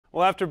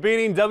Well, after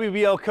beating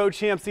WBL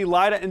co-champs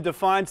Elida in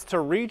Defiance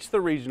to reach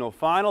the regional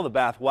final, the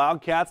Bath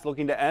Wildcats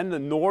looking to end the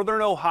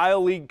Northern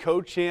Ohio League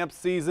co-champ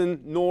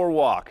season.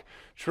 Norwalk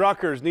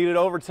Truckers needed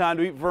overtime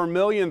to beat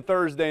Vermillion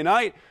Thursday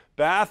night.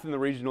 Bath in the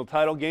regional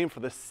title game for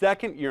the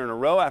second year in a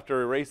row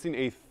after erasing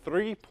a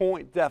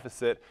 3-point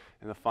deficit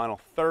in the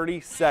final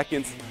 30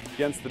 seconds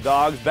against the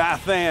Dogs.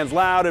 Bath fans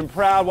loud and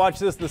proud. Watch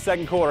this in the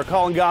second quarter.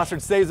 Colin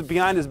Gossard saves it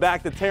behind his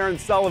back to Taryn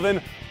Sullivan.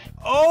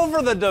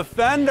 Over the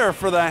defender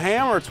for the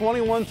hammer,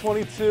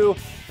 21-22,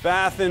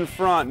 Bath in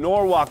front.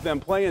 Norwalk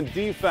then playing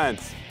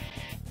defense.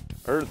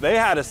 They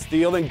had a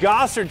steal, then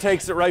Gossard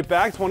takes it right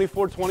back,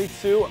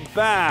 24-22,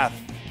 Bath.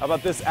 How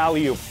about this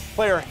alley-oop?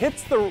 Player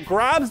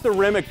grabs the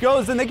rim, it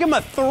goes in, they give him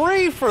a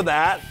 3 for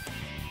that.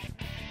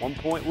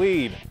 1-point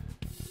lead.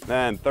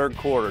 Then third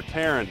quarter,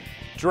 Taryn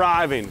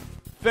driving,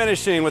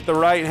 finishing with the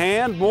right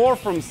hand. More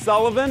from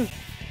Sullivan.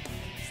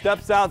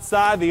 Steps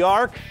outside the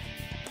arc.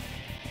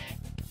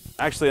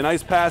 Actually, a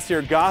nice pass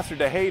here, Gossard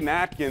to Hayden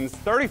Atkins.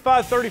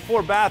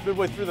 35-34 Bath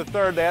midway through the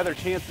third. They had their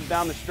chances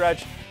down the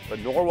stretch, but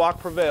Norwalk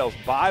prevails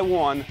by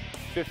 1,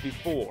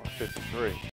 54-53.